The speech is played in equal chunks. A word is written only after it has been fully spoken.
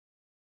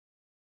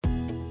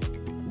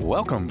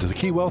Welcome to the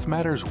Key Wealth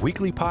Matters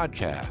weekly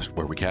podcast,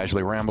 where we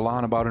casually ramble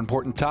on about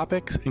important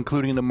topics,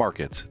 including the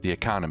markets, the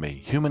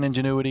economy, human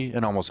ingenuity,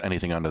 and almost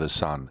anything under the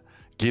sun,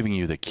 giving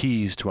you the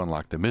keys to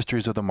unlock the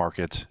mysteries of the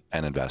markets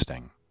and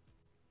investing.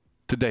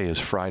 Today is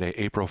Friday,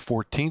 April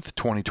 14th,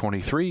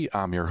 2023.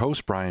 I'm your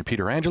host, Brian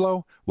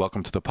Peterangelo.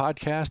 Welcome to the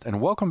podcast, and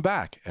welcome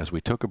back as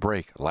we took a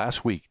break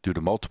last week due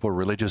to multiple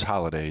religious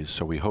holidays,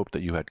 so we hope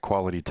that you had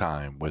quality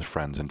time with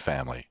friends and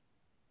family.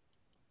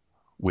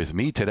 With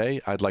me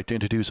today, I'd like to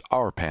introduce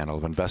our panel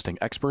of investing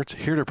experts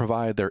here to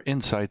provide their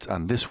insights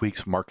on this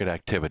week's market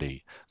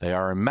activity. They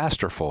are a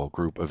masterful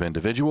group of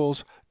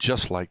individuals,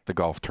 just like the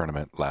golf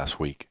tournament last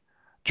week.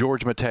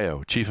 George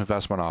Matteo, Chief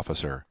Investment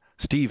Officer,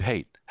 Steve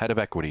Haight, Head of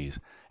Equities,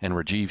 and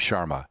Rajiv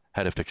Sharma,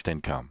 Head of Fixed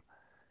Income.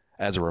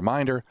 As a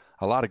reminder,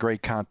 a lot of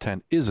great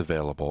content is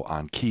available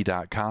on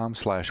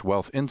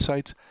key.com/wealth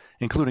insights,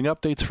 including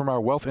updates from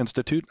our Wealth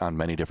Institute on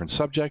many different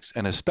subjects,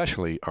 and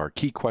especially our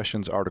Key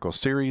Questions article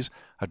series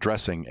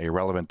addressing a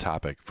relevant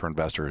topic for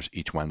investors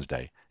each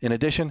Wednesday. In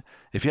addition,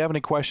 if you have any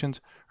questions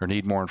or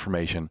need more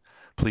information,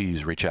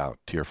 please reach out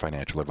to your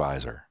financial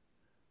advisor.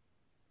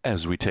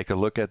 As we take a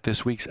look at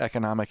this week's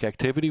economic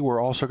activity,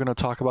 we're also going to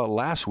talk about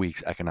last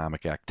week's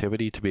economic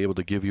activity to be able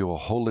to give you a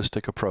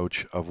holistic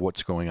approach of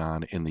what's going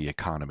on in the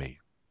economy.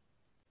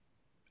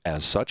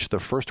 As such,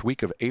 the first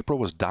week of April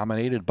was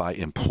dominated by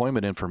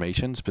employment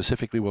information.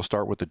 Specifically, we'll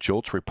start with the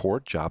JOLTS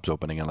report, Jobs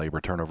Opening and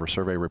Labor Turnover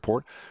Survey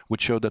report,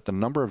 which showed that the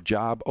number of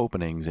job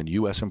openings in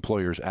U.S.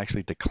 employers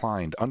actually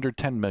declined under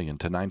 10 million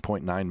to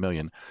 9.9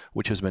 million,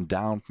 which has been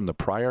down from the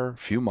prior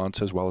few months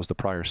as well as the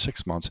prior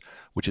 6 months,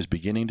 which is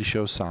beginning to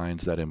show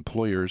signs that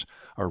employers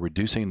are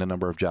reducing the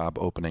number of job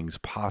openings,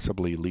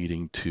 possibly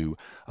leading to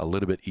a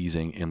little bit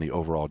easing in the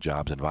overall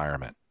jobs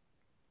environment.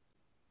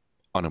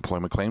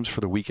 Unemployment claims for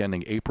the week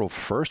ending April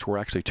 1st were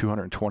actually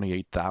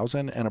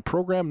 228,000. And a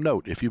program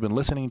note, if you've been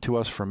listening to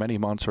us for many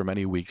months or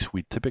many weeks,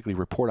 we typically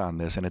report on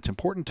this, and it's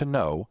important to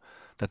know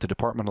that the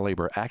Department of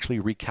Labor actually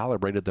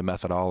recalibrated the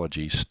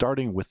methodology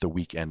starting with the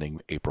week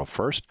ending April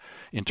 1st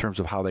in terms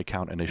of how they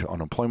count initial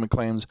unemployment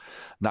claims.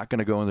 Not going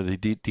to go into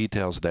the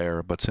details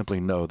there, but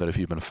simply know that if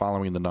you've been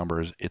following the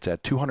numbers, it's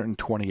at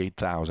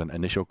 228,000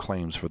 initial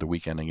claims for the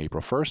week ending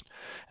April 1st.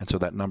 And so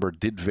that number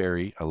did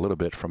vary a little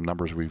bit from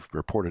numbers we've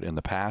reported in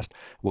the past.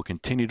 We'll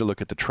continue to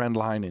look at the trend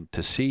line and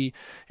to see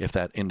if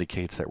that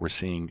indicates that we're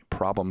seeing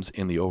problems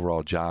in the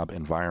overall job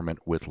environment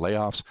with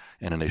layoffs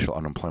and initial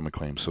unemployment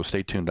claims. So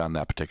stay tuned on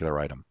that particular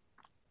item.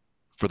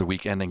 For the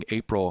week ending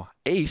April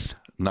 8th,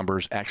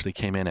 numbers actually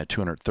came in at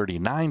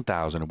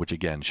 239,000, which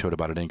again showed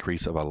about an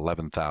increase of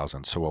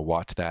 11,000. So we'll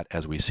watch that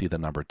as we see the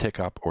number tick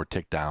up or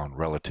tick down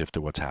relative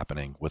to what's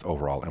happening with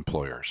overall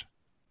employers.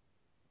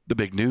 The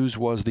big news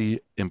was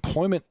the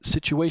employment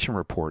situation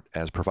report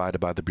as provided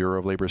by the Bureau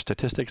of Labor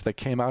Statistics that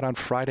came out on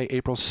Friday,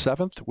 April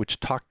 7th, which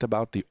talked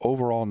about the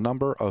overall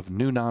number of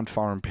new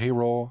non-farm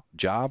payroll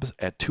jobs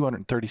at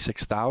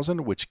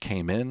 236,000, which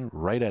came in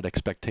right at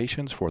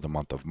expectations for the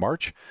month of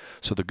March.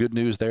 So the good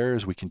news there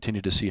is we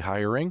continue to see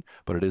hiring,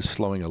 but it is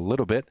slowing a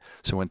little bit.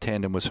 So in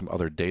tandem with some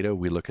other data,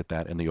 we look at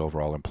that in the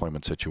overall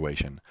employment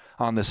situation.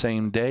 On the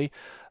same day,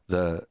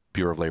 the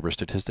Bureau of Labor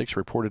Statistics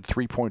reported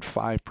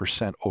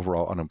 3.5%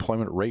 overall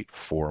unemployment rate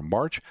for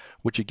March,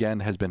 which again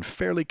has been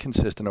fairly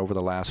consistent over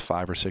the last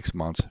 5 or 6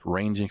 months,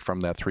 ranging from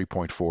that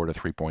 3.4 to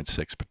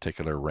 3.6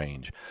 particular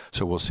range.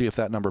 So we'll see if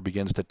that number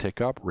begins to tick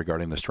up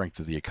regarding the strength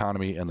of the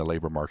economy and the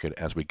labor market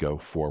as we go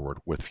forward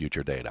with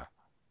future data.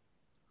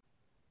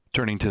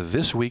 Turning to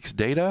this week's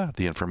data,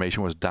 the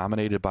information was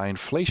dominated by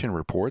inflation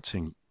reports,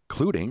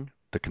 including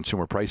the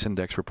Consumer Price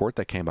Index report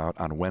that came out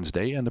on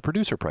Wednesday and the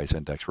Producer Price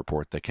Index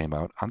report that came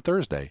out on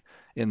Thursday.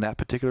 In that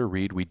particular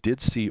read, we did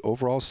see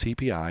overall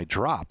CPI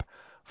drop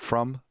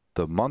from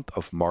the month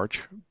of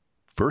March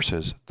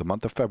versus the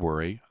month of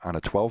February on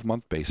a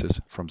 12-month basis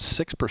from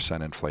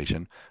 6%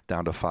 inflation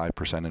down to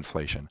 5%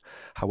 inflation.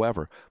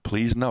 However,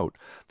 please note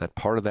that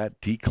part of that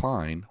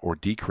decline or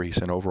decrease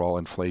in overall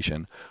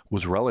inflation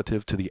was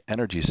relative to the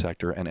energy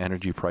sector and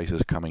energy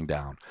prices coming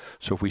down.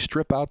 So if we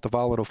strip out the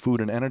volatile food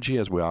and energy,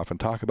 as we often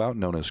talk about,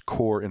 known as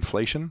core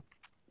inflation,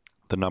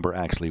 the number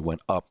actually went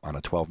up on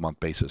a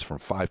 12-month basis from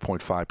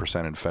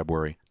 5.5% in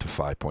February to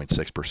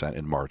 5.6%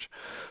 in March.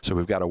 So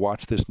we've got to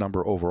watch this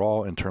number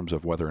overall in terms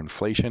of whether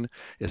inflation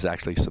is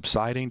actually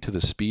subsiding to the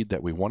speed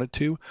that we want it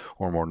to,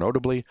 or more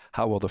notably,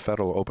 how will the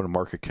Federal Open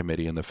Market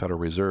Committee and the Federal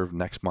Reserve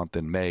next month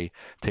in May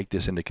take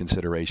this into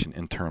consideration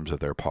in terms of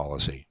their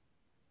policy.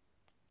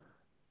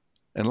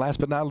 And last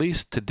but not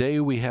least, today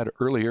we had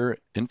earlier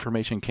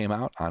information came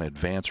out on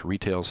advanced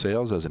retail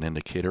sales as an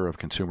indicator of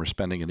consumer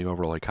spending in the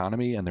overall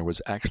economy, and there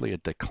was actually a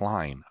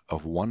decline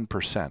of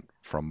 1%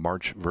 from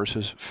March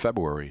versus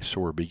February.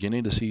 So we're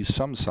beginning to see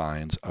some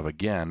signs of,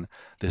 again,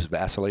 this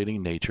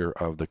vacillating nature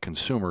of the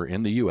consumer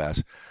in the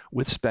U.S.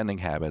 with spending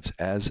habits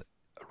as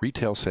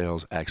retail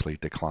sales actually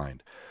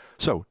declined.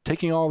 So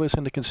taking all this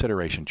into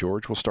consideration,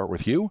 George, we'll start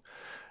with you.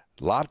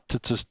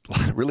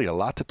 Really a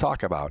lot to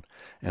talk about.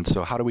 And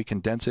so how do we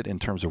condense it in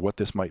terms of what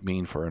this might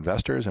mean for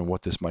investors and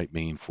what this might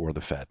mean for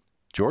the Fed?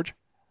 George?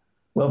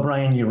 Well,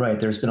 Brian, you're right.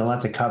 There's been a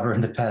lot to cover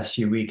in the past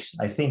few weeks.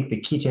 I think the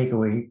key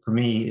takeaway for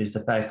me is the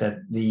fact that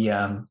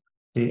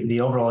the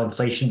overall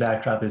inflation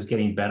backdrop is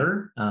getting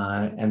better,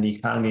 and the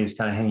economy is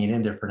kind of hanging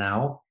in there for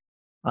now.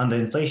 On the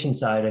inflation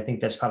side, I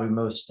think that's probably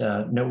most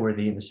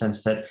noteworthy in the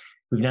sense that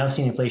we've now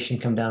seen inflation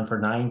come down for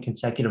 9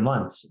 consecutive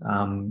months.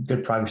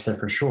 Good progress there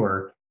for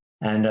sure,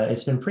 and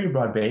it's been pretty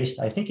broad based.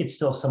 I think it's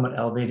still somewhat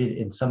elevated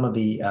in some of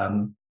the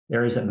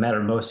areas that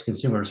matter most to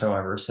consumers,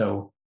 however.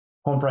 So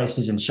home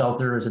prices and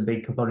shelter is a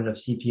big component of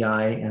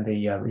CPI and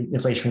the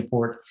inflation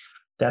report.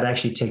 That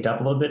actually ticked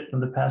up a little bit from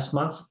the past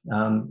month.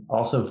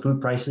 Also,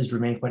 food prices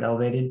remain quite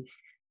elevated.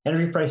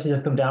 Energy prices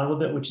have come down a little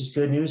bit, which is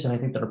good news, and I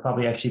think that'll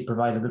probably actually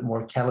provide a bit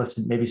more catalyst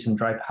and maybe some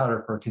dry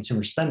powder for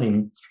consumer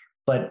spending.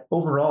 But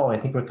overall, I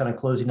think we're kind of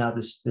closing out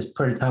this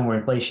period of time where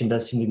inflation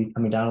does seem to be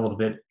coming down a little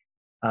bit.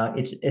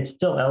 It's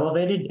still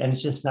elevated, and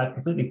it's just not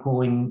completely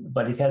cooling,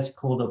 but it has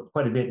cooled up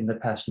quite a bit in the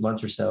past few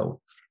months or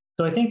so.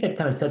 So I think that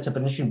kind of sets up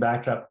an interesting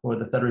backdrop for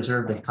the Federal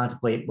Reserve to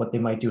contemplate what they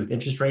might do with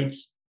interest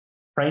rates.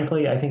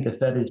 Frankly, I think the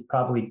Fed is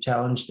probably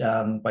challenged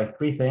by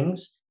three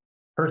things.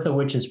 First of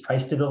which is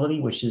price stability,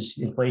 which is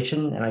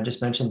inflation, and I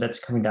just mentioned that's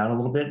coming down a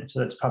little bit. So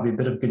that's probably a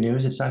bit of good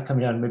news. It's not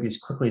coming down maybe as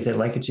quickly as they'd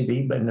like it to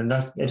be, but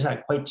it's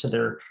not quite to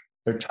their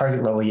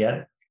target level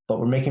yet. But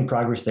we're making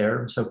progress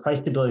there. So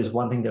price stability is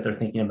one thing that they're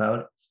thinking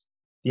about.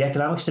 The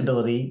economic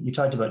stability, you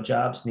talked about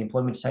jobs and the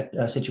employment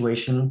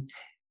situation.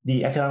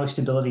 The economic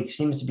stability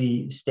seems to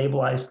be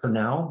stabilized for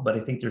now, but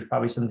I think there's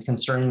probably some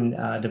concerning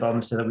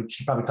developments that we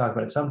should probably talk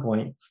about at some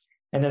point.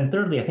 And then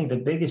thirdly, I think the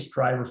biggest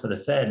driver for the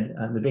Fed,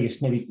 the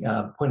biggest maybe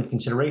point of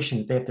consideration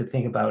that they have to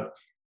think about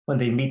when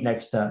they meet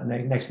next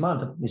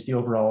month is the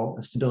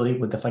overall stability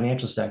with the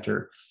financial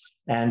sector.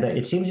 And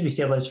it seems to be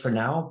stabilized for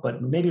now,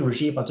 but maybe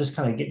Rajiv, I'll just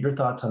kind of get your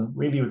thoughts on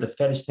maybe what the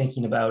Fed is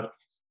thinking about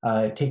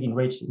taking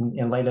rates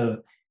in light of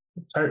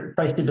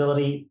price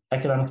stability,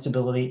 economic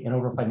stability, and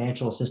over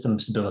financial system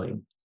stability.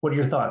 What are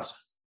your thoughts?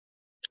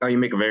 Oh, you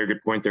make a very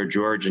good point there,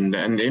 George. And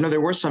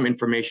there was some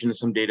information and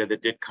some data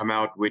that did come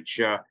out, which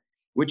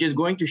is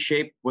going to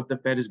shape what the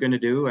Fed is going to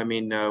do. I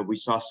mean, we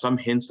saw some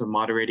hints of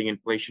moderating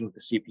inflation with the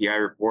CPI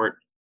report,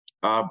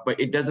 but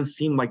it doesn't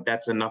seem like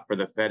that's enough for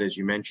the Fed, as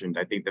you mentioned.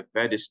 I think the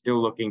Fed is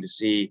still looking to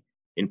see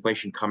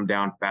inflation come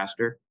down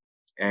faster,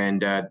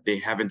 and they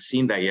haven't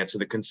seen that yet. So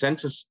the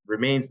consensus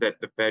remains that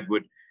the Fed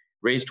would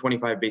raise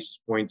 25 basis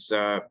points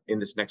in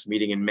this next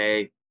meeting in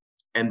May,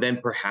 and then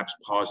perhaps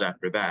pause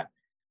after that.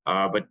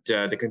 But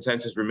the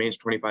consensus remains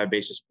 25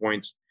 basis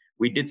points.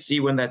 We did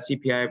see when that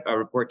CPI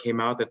report came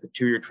out that the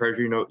two-year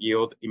Treasury note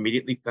yield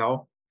immediately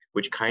fell,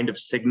 which kind of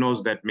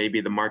signals that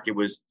maybe the market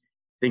was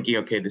thinking,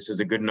 okay, this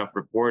is a good enough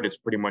report. It's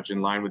pretty much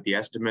in line with the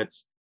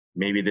estimates.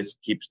 Maybe this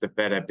keeps the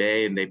Fed at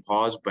bay, and they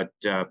pause. But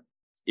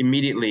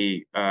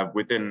immediately,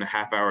 within a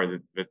half hour,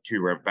 the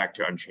two were back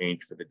to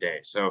unchanged for the day.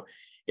 So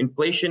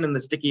inflation and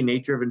the sticky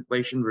nature of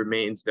inflation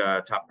remains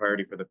the top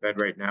priority for the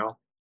Fed right now.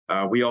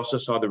 We also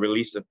saw the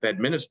release of Fed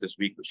minutes this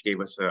week, which gave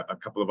us a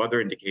couple of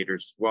other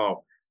indicators as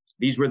well.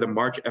 These were the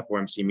March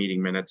FOMC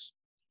meeting minutes.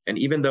 And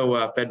even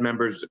though Fed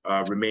members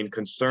remain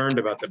concerned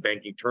about the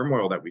banking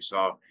turmoil that we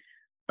saw,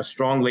 a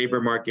strong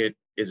labor market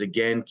is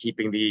again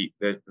keeping the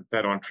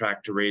Fed on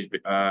track to raise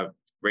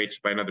rates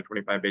by another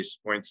 25 basis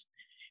points,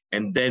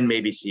 and then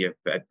maybe see a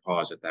Fed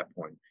pause at that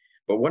point.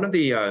 But one of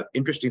the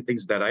interesting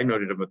things that I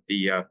noted about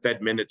the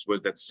Fed minutes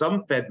was that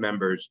some Fed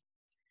members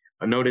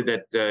noted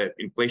that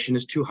inflation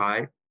is too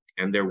high,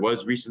 and there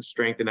was recent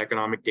strength in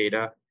economic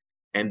data,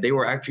 and they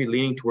were actually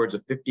leaning towards a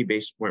 50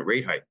 basis point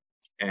rate hike.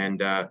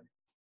 And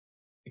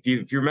if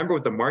you remember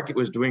what the market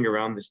was doing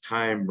around this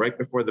time, right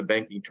before the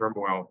banking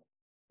turmoil,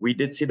 we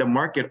did see the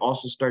market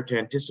also start to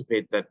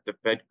anticipate that the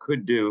Fed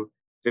could do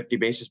 50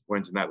 basis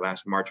points in that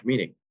last March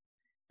meeting.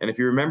 And if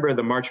you remember,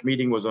 the March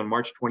meeting was on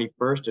March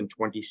 21st and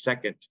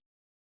 22nd.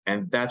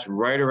 And that's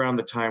right around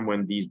the time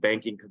when these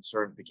banking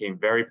concerns became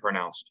very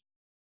pronounced.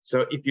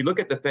 So if you look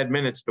at the Fed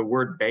minutes, the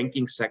word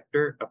banking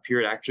sector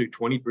appeared actually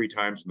 23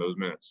 times in those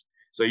minutes.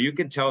 So you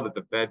can tell that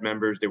the Fed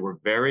members, they were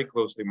very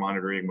closely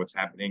monitoring what's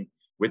happening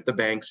with the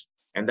banks.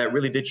 And that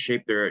really did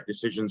shape their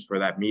decisions for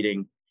that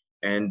meeting.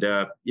 And,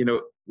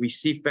 we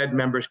see Fed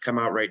members come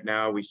out right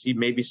now. We see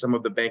maybe some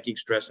of the banking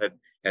stress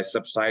has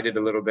subsided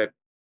a little bit,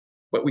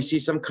 but we see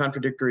some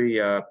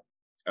contradictory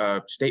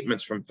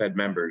statements from Fed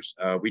members.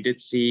 We did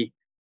see,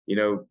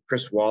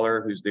 Chris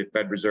Waller, who's the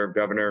Fed Reserve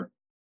governor,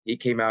 he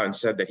came out and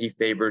said that he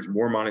favors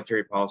more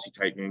monetary policy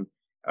tightening.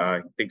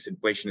 He thinks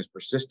inflation is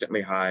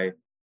persistently high,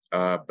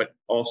 but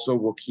also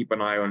will keep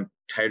an eye on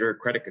tighter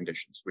credit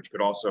conditions, which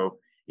could also,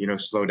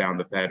 slow down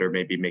the Fed or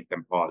maybe make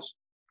them pause.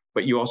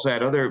 But you also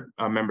had other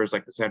members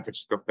like the San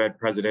Francisco Fed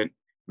president,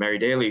 Mary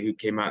Daly, who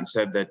came out and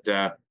said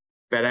that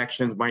Fed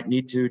actions might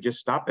need to just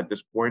stop at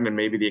this point, and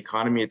maybe the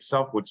economy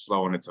itself would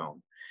slow on its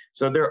own.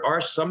 So there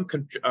are some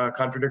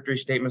contradictory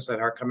statements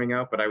that are coming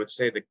out, but I would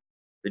say that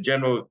the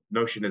general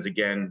notion is,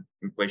 again,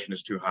 inflation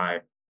is too high,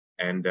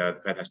 and the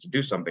Fed has to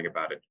do something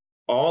about it.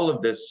 All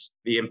of this,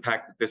 the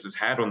impact that this has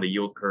had on the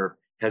yield curve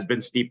has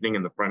been steepening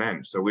in the front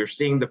end. So we're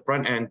seeing the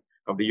front end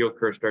of the yield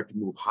curve start to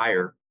move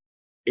higher.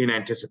 in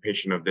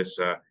anticipation of this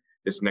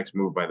next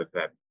move by the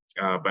Fed.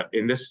 But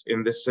in this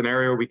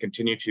scenario, we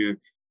continue to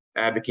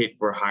advocate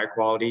for high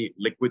quality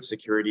liquid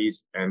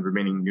securities and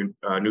remaining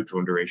neutral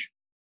in duration.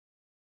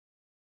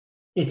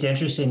 It's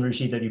interesting,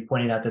 Rishi, that you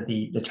pointed out that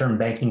the term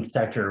banking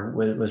sector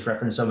was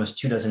referenced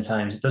almost 24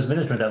 times. Those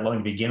minutes weren't that long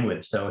to begin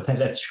with, so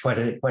that's quite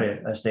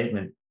a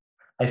statement.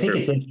 I think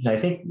it's interesting. I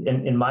think,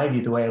 in my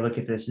view, the way I look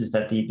at this is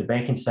that the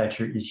banking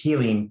sector is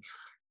healing,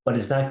 but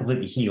it's not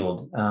completely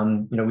healed.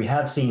 We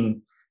have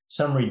seen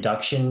some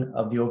reduction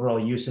of the overall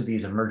use of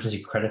these emergency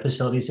credit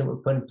facilities that were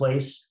put in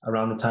place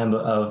around the time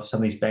of some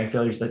of these bank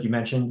failures that you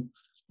mentioned.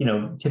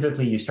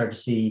 Typically you start to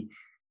see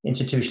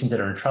institutions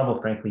that are in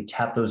trouble, frankly,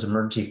 tap those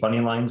emergency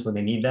funding lines when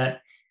they need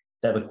that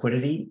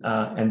liquidity,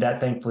 and that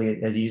thankfully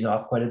has eased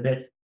off quite a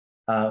bit.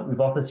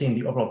 We've also seen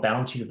the overall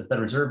balance sheet of the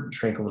Federal Reserve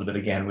shrink a little bit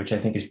again, which I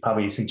think is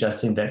probably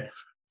suggesting that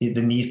the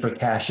need for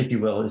cash, if you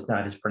will, is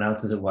not as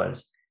pronounced as it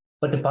was.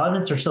 But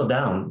deposits are still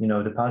down.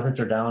 Deposits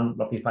are down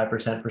roughly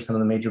 5% for some of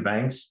the major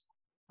banks.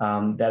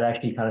 That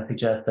actually kind of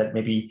suggests that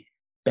maybe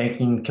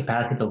banking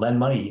capacity to lend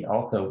money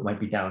also might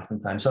be down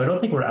sometimes. So I don't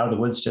think we're out of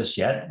the woods just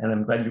yet, and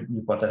I'm glad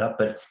you brought that up.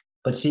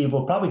 But Steve,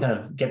 we'll probably kind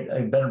of get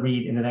a better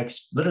read in the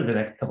next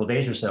couple of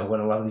days or so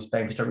when a lot of these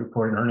banks start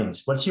reporting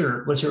earnings. What's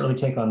your early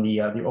take on the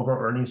overall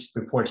earnings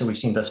reports that we've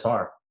seen thus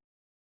far?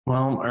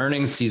 Well,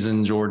 earnings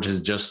season, George,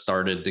 has just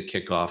started to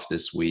kick off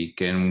this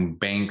week, and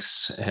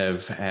banks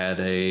have had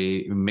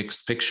a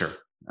mixed picture,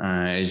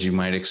 as you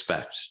might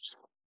expect.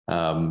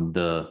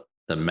 The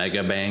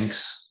mega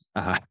banks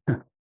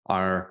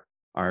are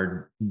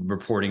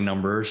reporting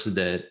numbers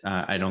that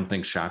I don't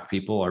think shock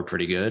people, are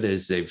pretty good,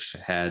 as they've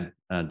had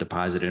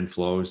deposit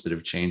inflows that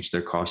have changed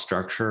their cost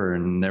structure,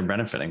 and they're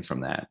benefiting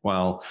from that.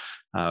 Well,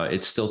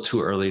 it's still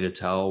too early to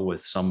tell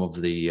with some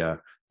of the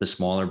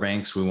smaller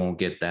banks. We won't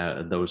get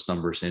those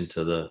numbers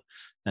into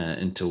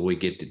until we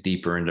get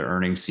deeper into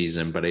earnings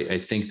season. But I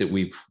think that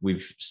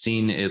we've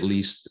seen at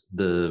least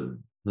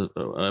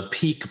a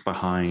peek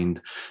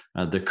behind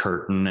the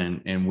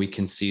curtain, and we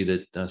can see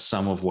that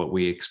some of what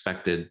we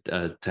expected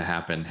to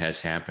happen has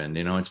happened.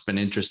 It's been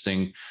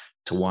interesting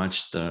to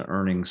watch the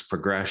earnings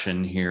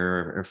progression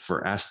here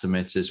for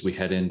estimates as we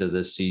head into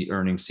the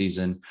earnings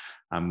season.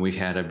 We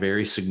had a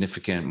very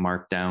significant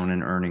markdown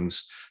in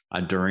earnings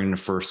during the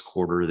first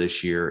quarter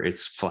this year.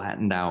 It's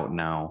flattened out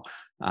now.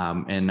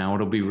 And now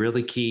it'll be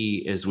really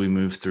key as we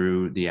move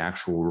through the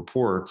actual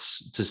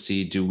reports to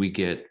see, do we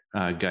get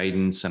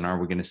guidance, and are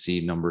we going to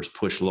see numbers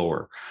push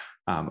lower?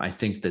 I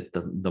think that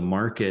the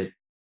market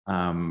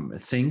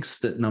thinks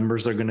that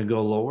numbers are going to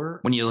go lower.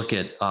 When you look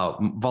at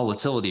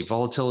volatility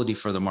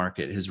for the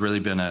market has really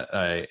been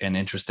an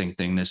interesting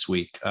thing this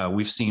week.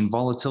 We've seen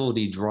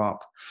volatility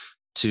drop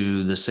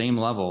to the same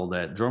level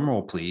that,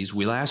 drumroll please,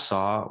 we last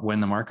saw when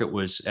the market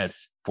was at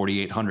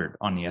 4,800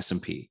 on the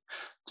S&P.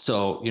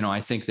 So, I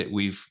think that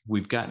we've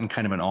gotten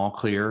kind of an all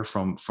clear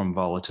from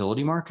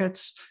volatility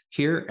markets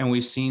here, and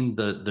we've seen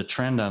the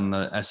trend on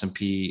the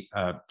S&P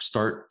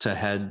start to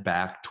head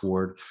back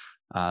toward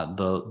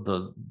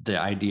the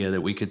idea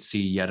that we could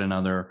see yet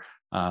another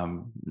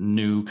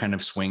new kind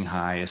of swing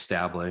high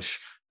establish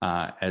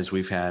as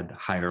we've had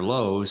higher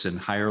lows and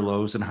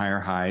higher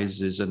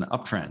highs is an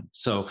uptrend.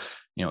 So,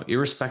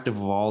 irrespective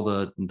of all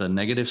the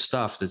negative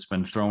stuff that's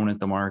been thrown at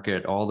the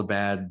market, all the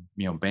bad,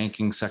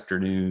 banking sector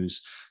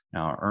news,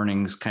 now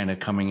earnings kind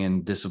of coming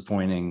in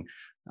disappointing,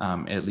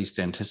 at least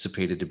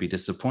anticipated to be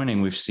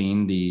disappointing, we've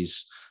seen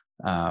these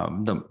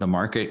the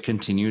market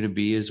continue to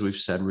be, as we've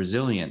said,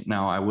 resilient.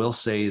 Now, I will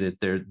say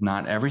that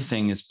not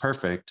everything is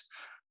perfect.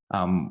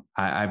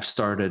 I've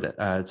started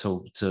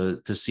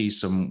to see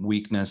some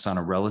weakness on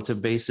a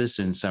relative basis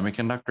in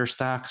semiconductor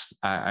stocks.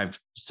 I've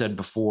said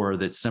before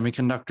that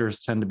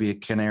semiconductors tend to be a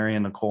canary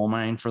in the coal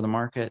mine for the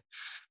market.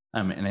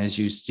 And as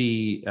you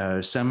see,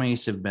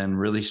 semis have been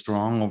really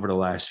strong over the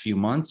last few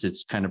months.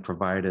 It's kind of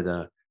provided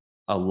a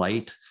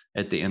light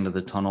at the end of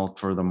the tunnel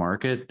for the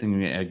market,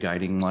 a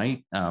guiding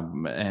light.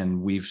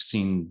 And we've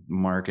seen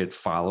market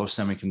follow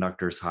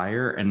semiconductors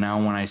higher. And now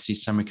when I see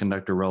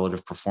semiconductor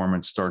relative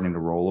performance starting to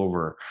roll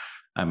over,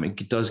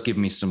 it does give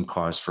me some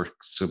cause for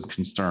some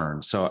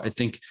concern. So I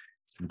think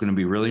it's going to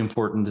be really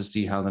important to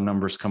see how the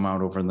numbers come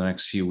out over the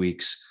next few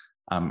weeks.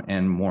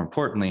 And more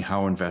importantly,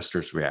 how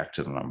investors react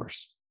to the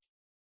numbers.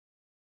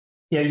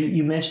 Yeah,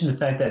 you mentioned the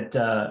fact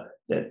that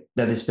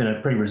it's been a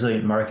pretty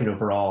resilient market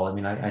overall. I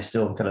mean, I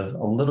still kind of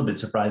a little bit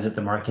surprised that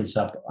the market's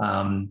up,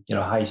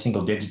 high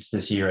single digits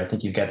this year. I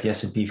think you've got the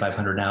S&P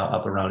 500 now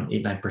up around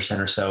 8-9%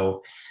 or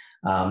so.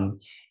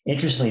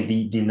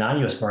 Interestingly, the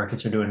non-US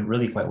markets are doing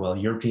really quite well.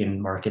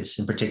 European markets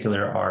in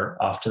particular are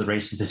off to the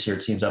races this year.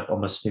 It seems up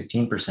almost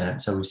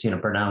 15%. So we've seen a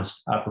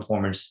pronounced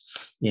outperformance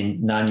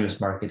in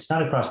non-US markets,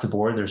 not across the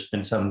board. There's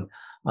been some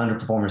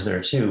underperformers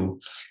there too.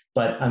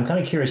 But I'm kind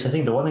of curious. I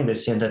think the one thing that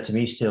stands out to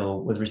me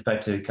still with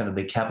respect to kind of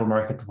the capital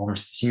market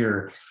performance this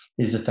year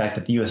is the fact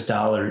that the US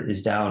dollar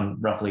is down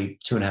roughly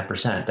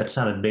 2.5%. That's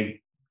not a big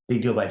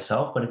deal by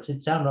itself, but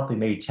it's down roughly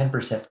maybe 10%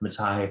 from its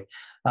high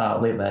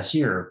late last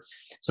year.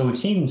 So we've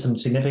seen some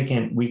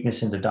significant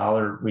weakness in the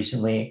dollar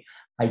recently.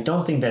 I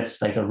don't think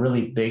that's like a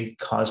really big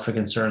cause for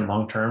concern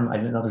long term. I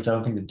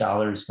don't think the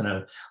dollar is going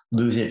to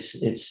lose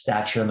its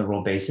stature on the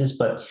world basis.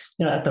 But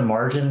at the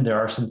margin, there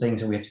are some things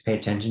that we have to pay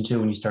attention to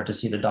when you start to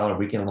see the dollar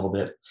weaken a little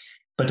bit.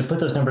 But to put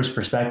those numbers in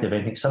perspective,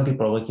 I think some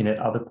people are looking at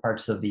other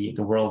parts of the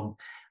world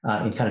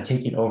and kind of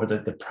taking over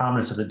the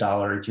prominence of the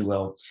dollar, if you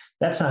will.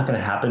 That's not going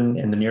to happen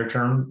in the near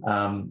term.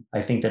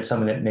 I think that's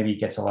something that maybe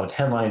gets a lot of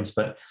headlines,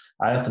 but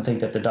I often think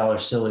that the dollar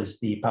still is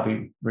the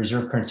probably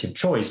reserve currency of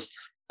choice.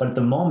 But at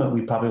the moment,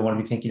 we probably want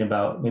to be thinking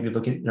about maybe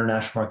look at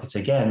international markets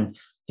again,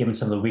 given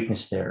some of the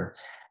weakness there.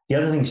 The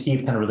other thing,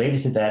 Steve, kind of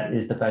related to that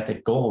is the fact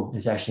that gold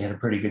has actually had a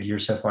pretty good year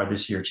so far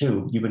this year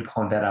too. You've been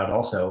calling that out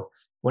also.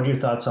 What are your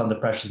thoughts on the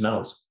precious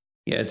metals?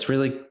 Yeah, it's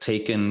really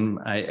taken.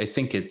 I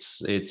think it's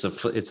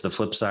the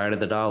flip side of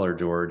the dollar,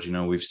 George.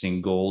 We've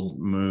seen gold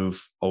move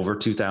over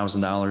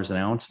 $2,000 an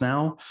ounce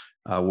now.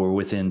 We're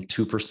within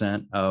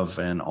 2% of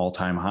an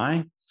all-time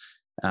high.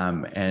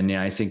 And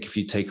I think if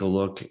you take a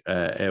look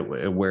at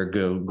where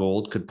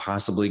gold could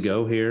possibly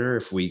go here,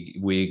 if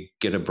we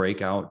get a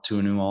breakout to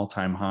a new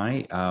all-time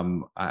high,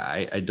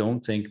 I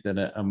don't think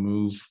that a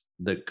move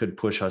that could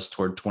push us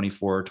toward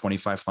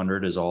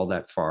 2,500 is all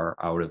that far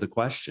out of the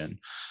question.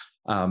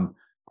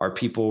 Are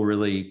people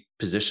really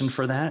positioned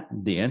for that?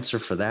 The answer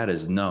for that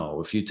is no.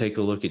 If you take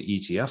a look at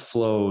ETF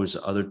flows,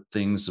 other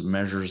things,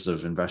 measures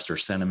of investor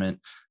sentiment,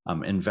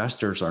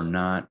 investors are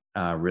not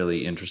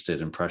really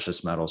interested in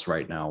precious metals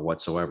right now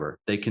whatsoever.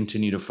 They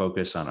continue to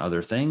focus on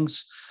other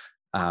things.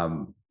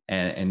 And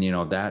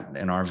that,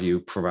 in our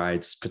view,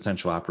 provides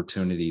potential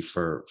opportunity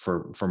for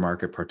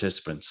market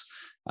participants.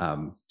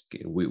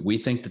 We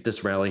think that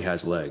this rally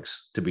has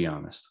legs, to be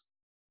honest.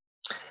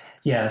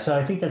 Yeah, so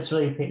I think that's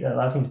really a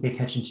lot of things to pay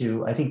attention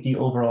to. I think the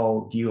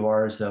overall view of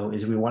ours, though,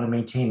 is we want to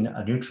maintain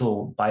a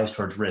neutral bias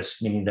towards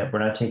risk, meaning that we're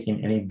not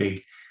taking any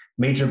big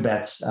major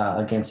bets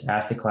against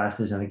asset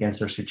classes and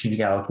against our strategic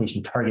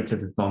allocation targets at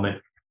this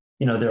moment.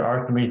 There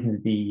are some reasons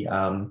to be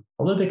a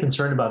little bit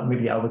concerned about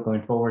maybe the outlook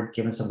going forward,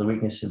 given some of the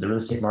weakness in the real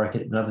estate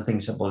market and other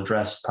things that we'll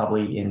address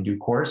probably in due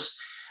course.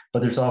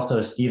 But there's also,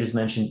 as Steve has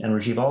mentioned, and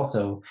Rajiv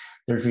also,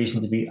 there's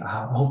reason to be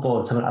hopeful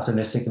and somewhat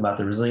optimistic about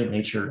the resilient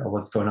nature of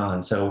what's going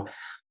on. So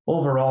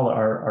overall,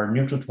 our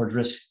neutral towards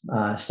risk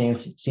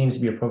stance seems to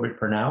be appropriate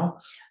for now.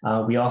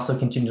 We also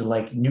continue to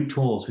like new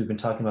tools. We've been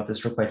talking about this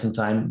for quite some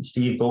time.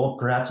 Steve, gold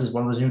perhaps is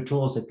one of those new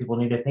tools that people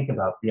need to think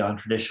about beyond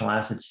traditional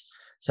assets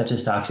such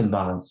as stocks and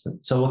bonds.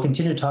 So we'll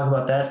continue to talk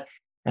about that.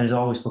 And as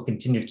always, we'll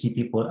continue to keep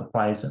people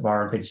apprised of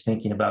our latest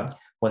thinking about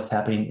what's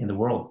happening in the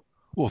world.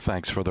 Well,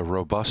 thanks for the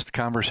robust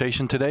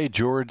conversation today,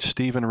 George,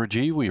 Steve, and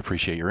Rajiv. We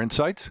appreciate your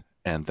insights.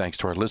 And thanks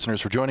to our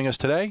listeners for joining us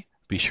today.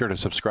 Be sure to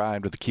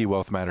subscribe to the Key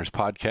Wealth Matters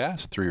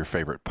podcast through your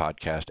favorite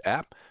podcast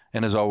app.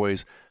 And as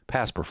always,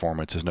 past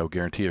performance is no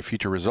guarantee of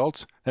future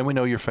results, and we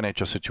know your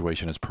financial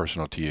situation is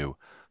personal to you.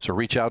 So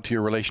reach out to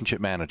your relationship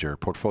manager,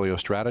 portfolio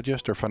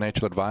strategist, or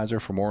financial advisor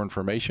for more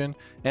information,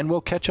 and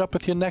we'll catch up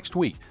with you next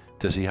week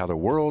to see how the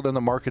world and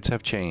the markets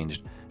have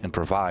changed and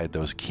provide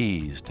those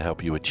keys to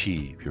help you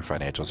achieve your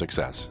financial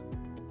success.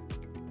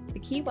 The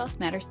Key Wealth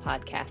Matters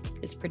podcast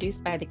is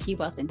produced by the Key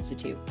Wealth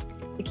Institute.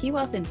 The Key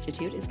Wealth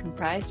Institute is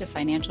comprised of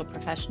financial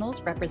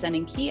professionals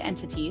representing key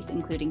entities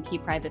including Key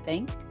Private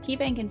Bank, Key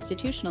Bank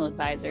Institutional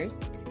Advisors,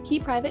 Key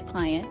Private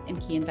Client, and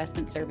Key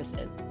Investment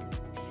Services.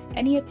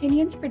 Any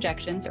opinions,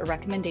 projections, or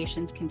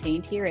recommendations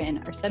contained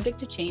herein are subject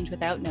to change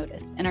without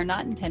notice and are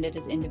not intended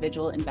as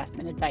individual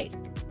investment advice.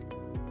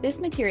 This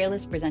material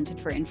is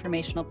presented for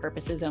informational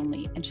purposes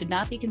only and should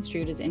not be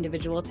construed as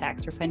individual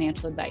tax or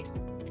financial advice.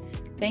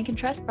 Bank and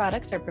trust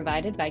products are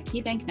provided by Key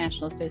Bank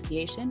National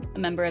Association, a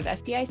member of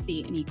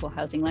FDIC and equal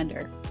housing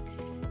lender.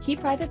 Key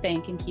Private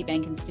Bank and Key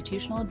Bank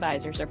Institutional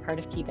Advisors are part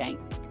of Key Bank.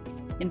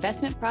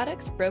 Investment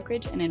products,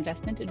 brokerage, and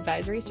investment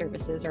advisory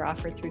services are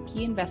offered through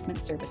Key Investment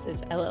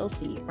Services,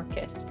 LLC, or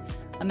KISS,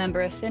 a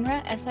member of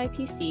FINRA,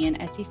 SIPC,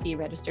 and SEC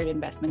Registered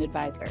Investment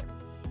Advisor.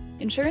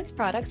 Insurance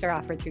products are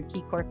offered through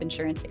Key Corp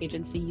Insurance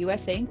Agency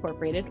USA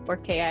Incorporated, or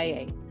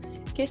KIA.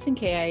 KISS and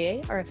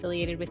KIA are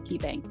affiliated with Key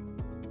Bank.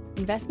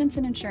 Investments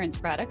and insurance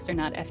products are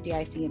not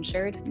FDIC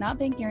insured, not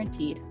bank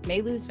guaranteed,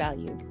 may lose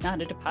value,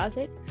 not a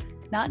deposit,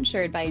 not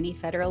insured by any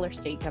federal or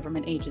state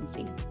government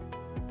agency.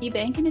 Key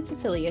Bank and its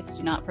affiliates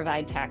do not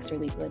provide tax or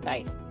legal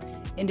advice.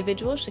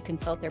 Individuals should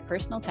consult their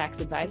personal tax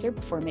advisor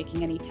before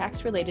making any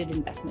tax-related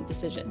investment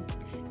decision.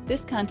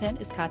 This content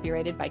is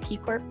copyrighted by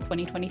KeyCorp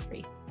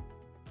 2023.